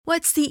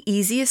What's the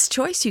easiest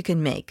choice you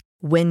can make?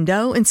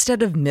 Window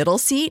instead of middle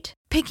seat?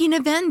 Picking a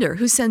vendor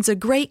who sends a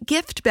great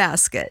gift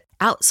basket?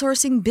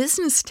 Outsourcing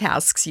business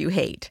tasks you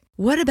hate?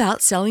 What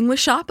about selling with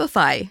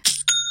Shopify?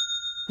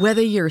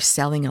 Whether you're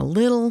selling a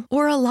little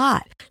or a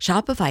lot,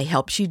 Shopify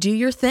helps you do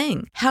your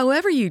thing,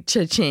 however you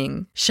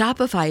cha-ching.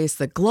 Shopify is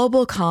the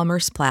global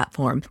commerce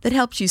platform that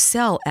helps you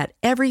sell at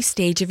every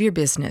stage of your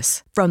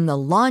business. From the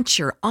launch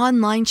your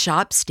online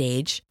shop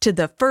stage to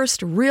the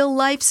first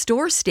real-life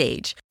store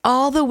stage,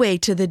 all the way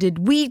to the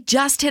did we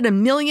just hit a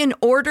million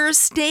orders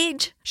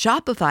stage.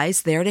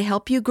 Shopify's there to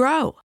help you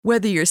grow.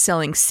 Whether you're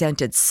selling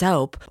scented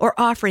soap or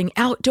offering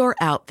outdoor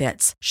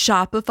outfits,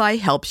 Shopify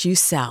helps you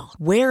sell.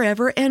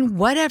 Wherever and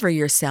whatever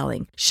you're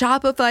selling,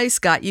 Shopify's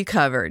got you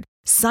covered.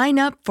 Sign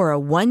up for a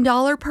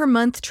 $1 per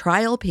month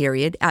trial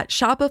period at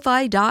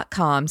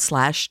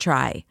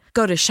shopify.com/try.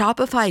 Go to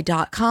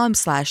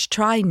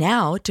shopify.com/try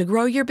now to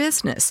grow your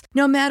business,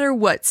 no matter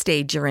what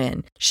stage you're in.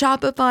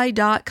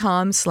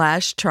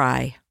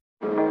 Shopify.com/try.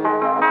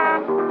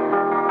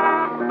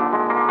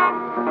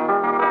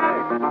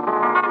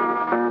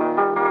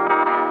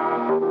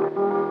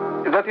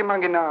 זאת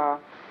מנגינה,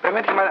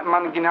 באמת היא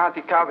מנגינה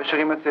עתיקה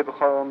ושרים את זה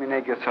בכל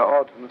מיני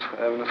גרסאות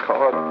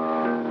ונוסחאות.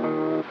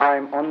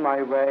 I'm on my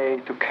way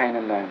to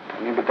Canaan land.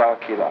 אני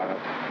בדרכי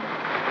לארץ.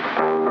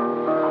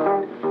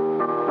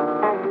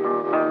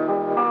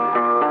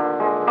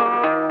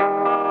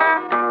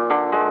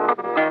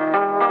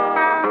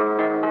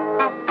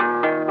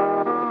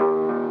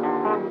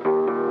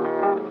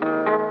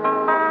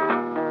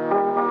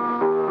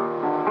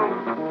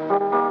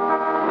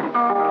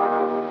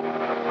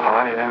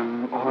 I am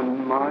on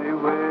my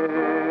way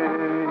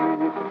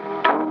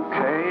to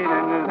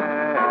Canaan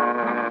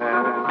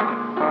land.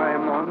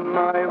 I'm on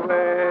my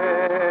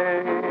way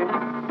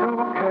to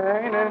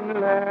Canaan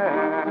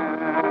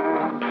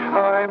land.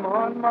 I'm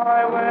on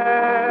my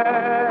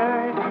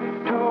way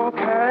to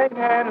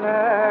Canaan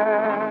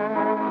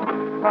land.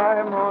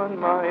 I'm on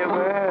my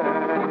way,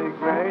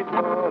 great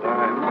Lord,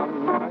 I'm on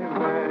my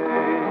way.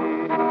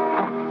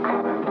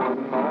 I'm on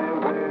my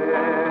way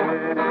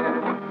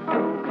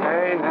to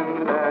Canaan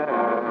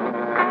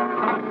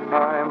land.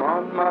 I'm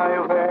on my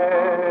way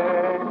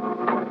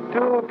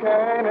to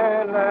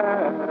Canaan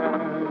land.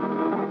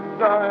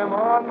 I'm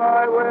on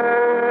my way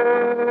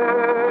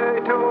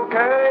to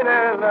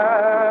Canaan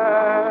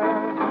land.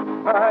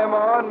 I'm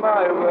on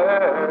my way,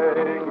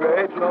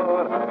 great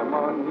Lord, I'm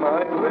on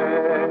my way.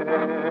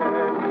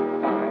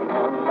 I'm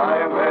on my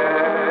way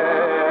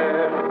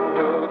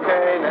to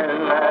Canaan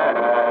land.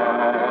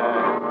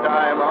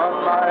 I'm on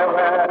my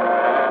way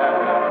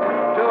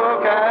to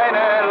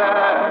Canaan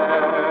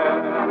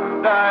land.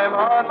 I'm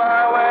on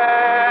my way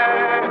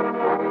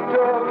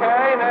to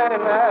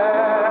Canaan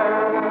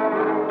land.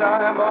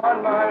 I'm on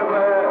my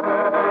way,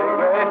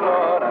 great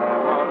Lord,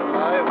 I'm on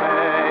my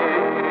way.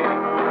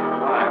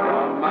 I'm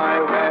on my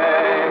way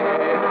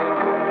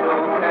to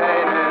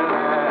Canaan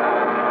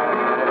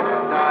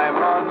land. I'm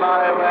on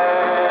my way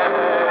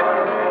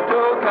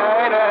to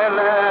Canaan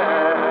land.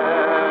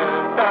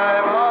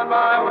 I'm on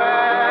my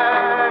way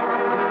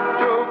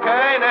to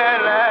Canaan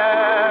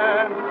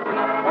land.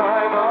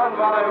 I'm on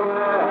my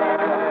way,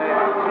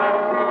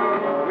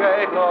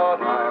 great Lord,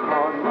 I'm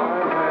on my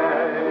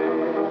way.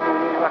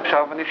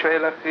 עכשיו אני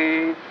שואל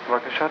אחי,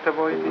 בבקשה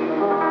תבוא איתי.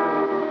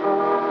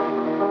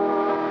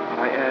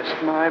 I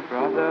asked my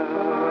brother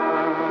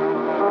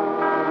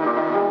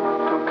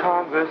to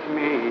come with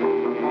me.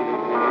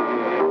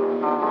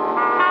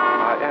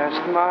 I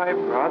asked my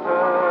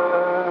brother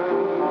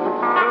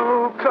to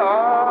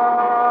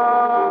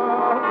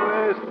come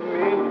with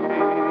me.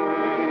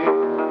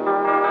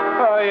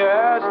 I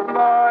asked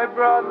my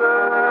brother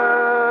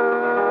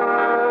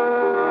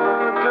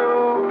to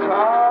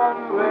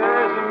come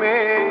with me.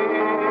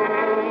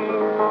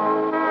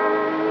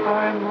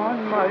 I'm on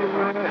my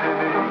way,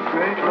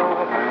 great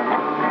Lord, I'm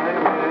on my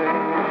way.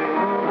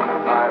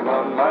 I'm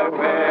on my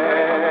way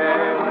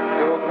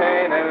to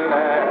Canaan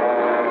land.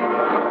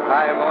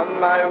 I'm on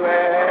my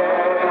way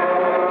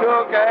to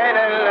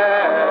Canaan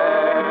land.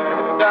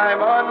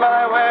 I'm on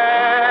my way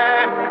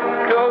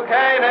to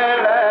Canaan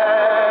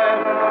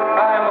land.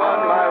 I'm on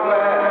my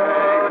way,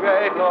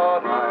 great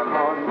Lord, I'm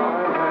on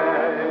my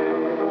way.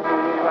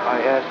 I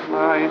asked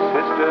my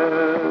sister,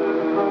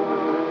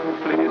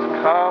 please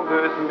come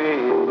with me.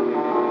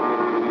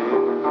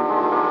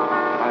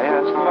 I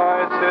asked my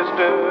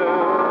sister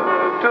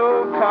to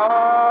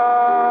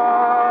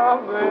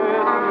come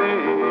with me.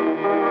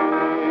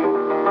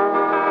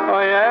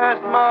 I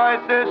asked my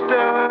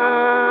sister,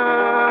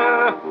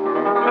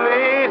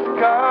 please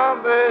come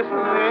with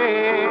me.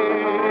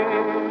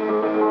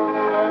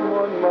 I'm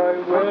on my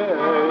way,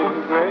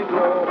 great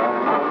Lord,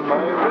 I'm on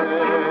my way.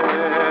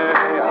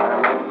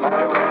 I'm on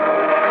my way.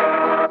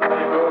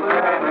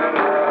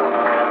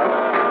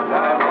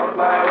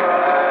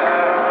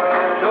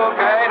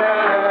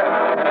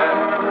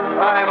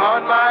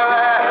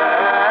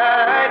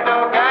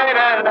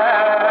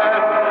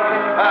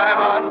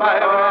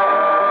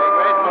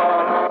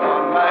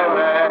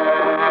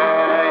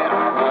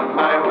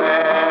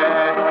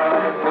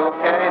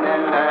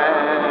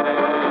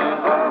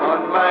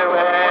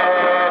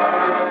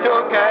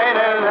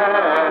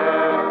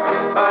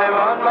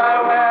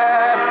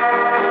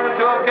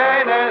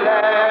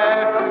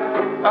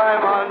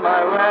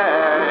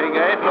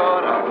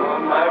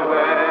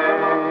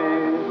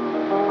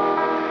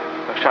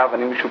 עכשיו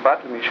אני משובט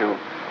למישהו,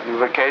 אני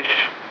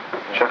מבקש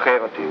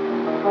שחרר אותי.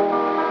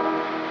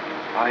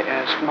 I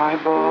asked my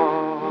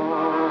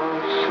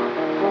boss,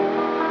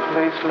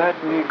 please let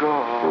me go.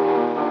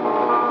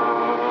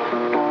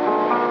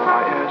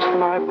 I asked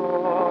my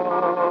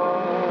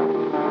boss,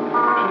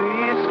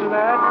 please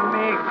let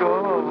me go.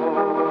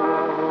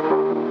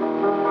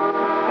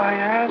 I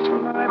asked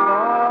my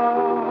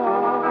boss,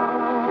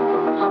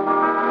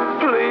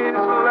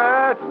 please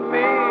let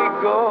me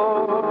go,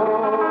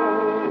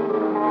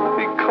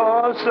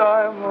 because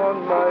I'm on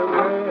my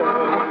way.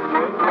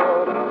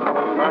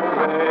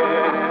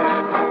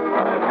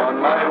 I'm on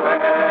my way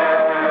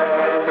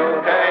to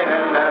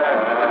Canaan.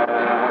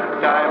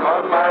 I'm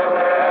on my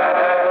way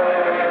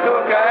to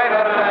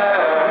Canaan.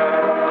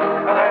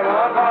 I'm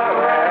on my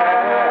way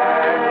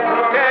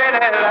to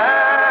Canaan.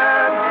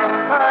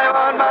 I'm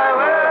on my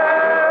way.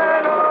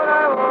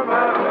 I'm on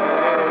my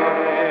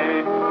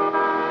way.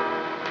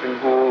 אם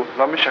הוא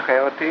לא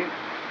משחרר אותי,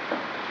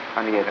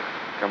 אני אלך,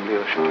 גם בלי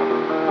רשות.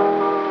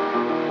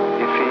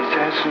 If he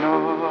says no,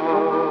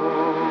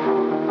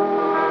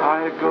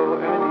 I'll go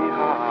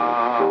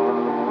anyhow.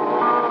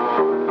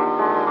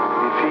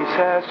 If he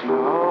says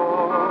no,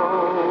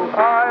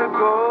 I'll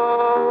go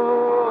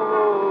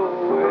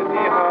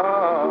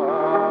anyhow.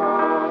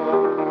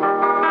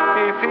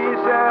 If he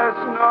says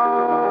no,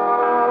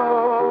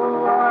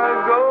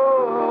 I'll go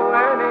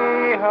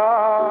anyhow.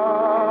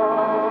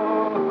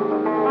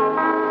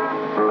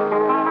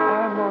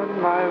 I'm on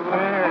my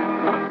way,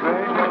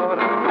 great Lord,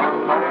 I'm on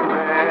my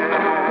way.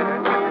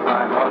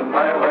 I'm on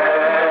my way.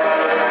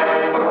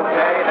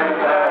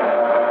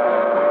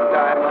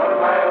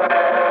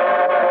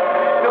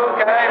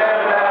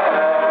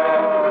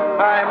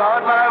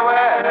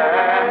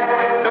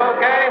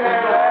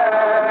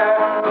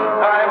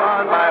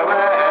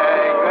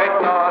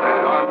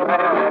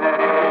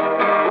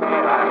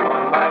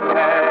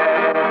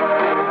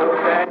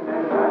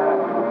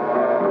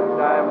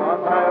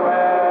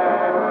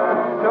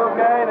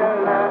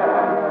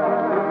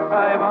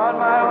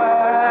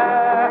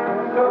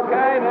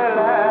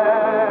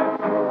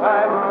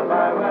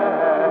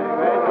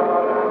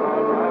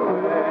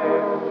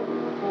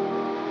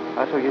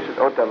 יש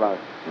עוד דבר.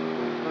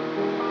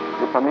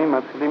 לפעמים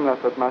מתחילים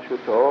לעשות משהו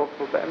טוב,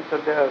 ובאמצע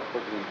דרך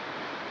חוזרים.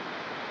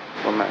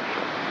 הוא אומר,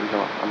 לא,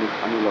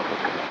 אני לא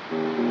חוזר.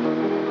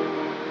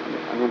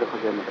 אני לא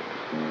חוזר מרגע.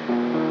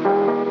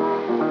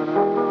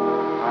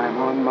 I'm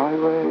on my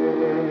way,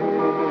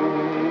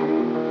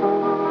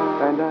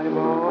 and I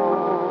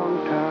won't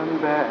turn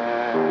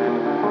back.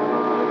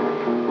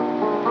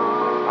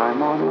 I'm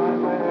on my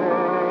way,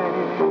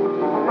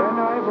 and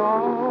I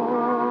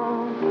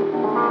won't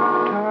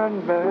turn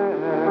back.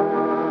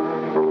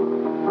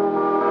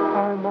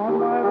 I'm on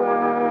my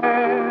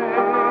way,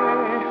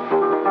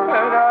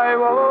 and I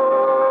won't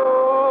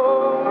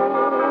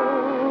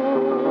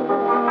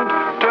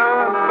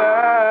turn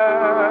back.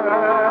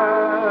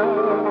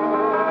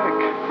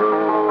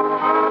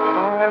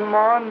 I'm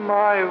on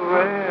my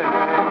way,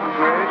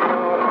 great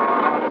Lord,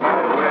 I'm on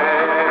my way.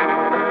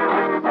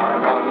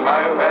 I'm on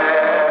my way.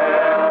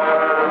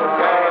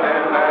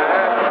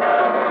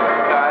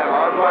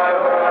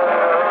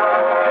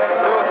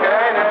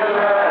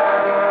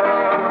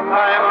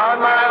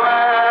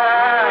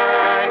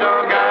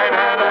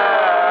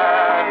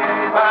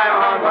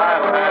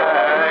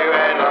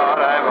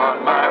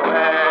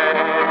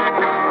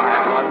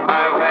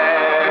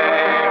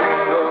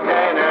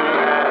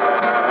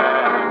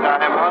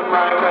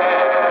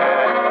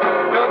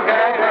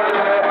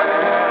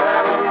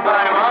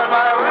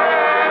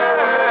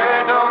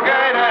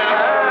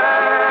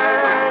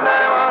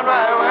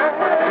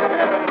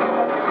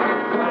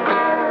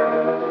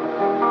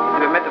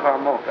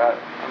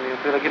 אני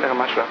רוצה להגיד לך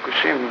משהו,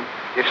 הכושים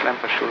יש להם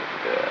פשוט,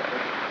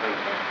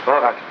 לא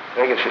רק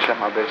רגע שיש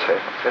להם הרבה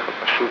שכל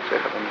פשוט,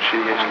 שכל אנושי,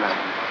 יש להם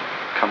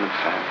common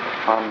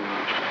sense,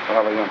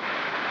 הרב היום.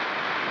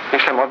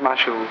 יש להם עוד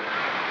משהו,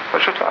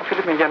 פשוט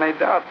אפילו בענייני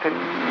דת, הם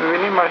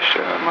מבינים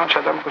מה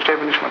שאדם חושב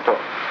בנשמתו.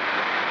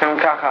 הם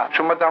ככה,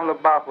 שום אדם לא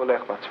בא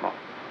והולך בעצמו.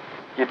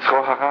 יצרו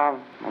הרב,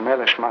 אומר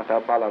לשמה, אתה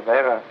בא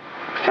לעבירה,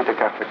 עשית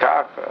כך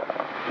וכך,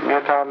 מי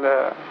אתה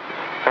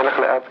הלך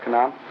לארץ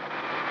כנען?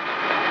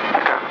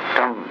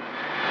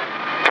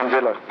 גם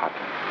זה לא אכפת.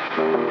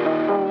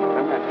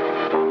 באמת.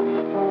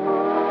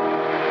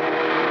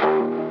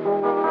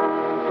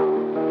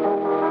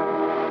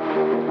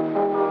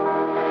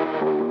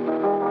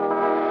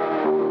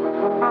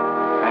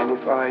 And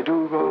if I do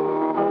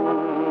wrong,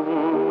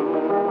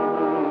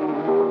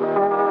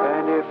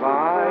 and if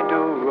I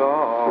do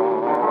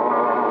wrong,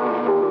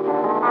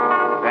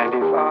 and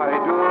if I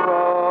do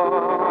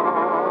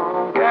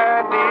wrong,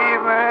 and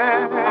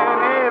even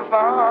if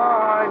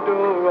I do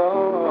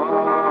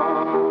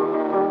wrong,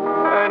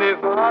 and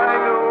if I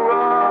do wrong,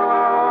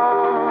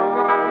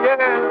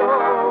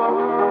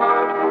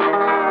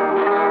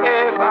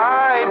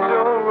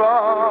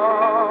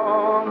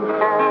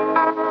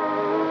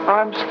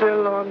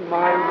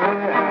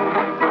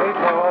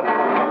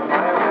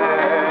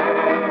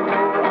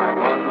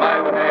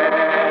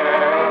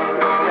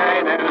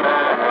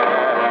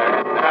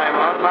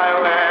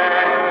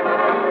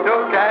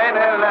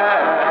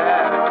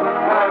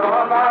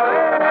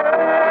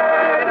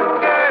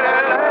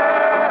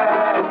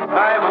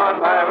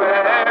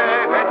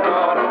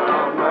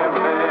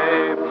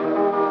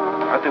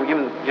 אתם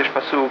יודעים, יש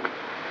פסוק,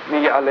 מי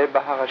יעלה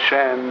בהר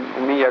השם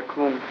ומי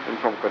יקום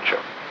במקום קודשו.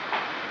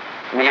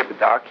 אני אהיה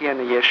בדרכי,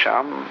 אני אהיה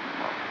שם,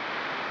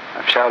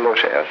 אפשר לא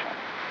שאר שם.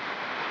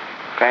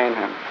 כן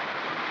הם.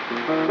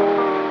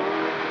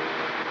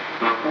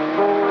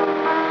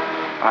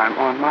 I'm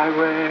on my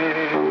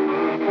way,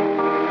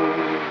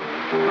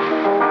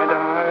 and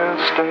I'll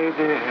stay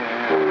there.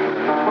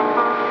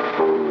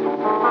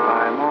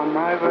 I'm on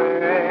my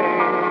way,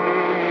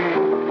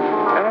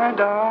 and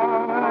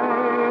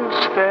I'll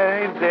stay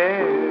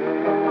there.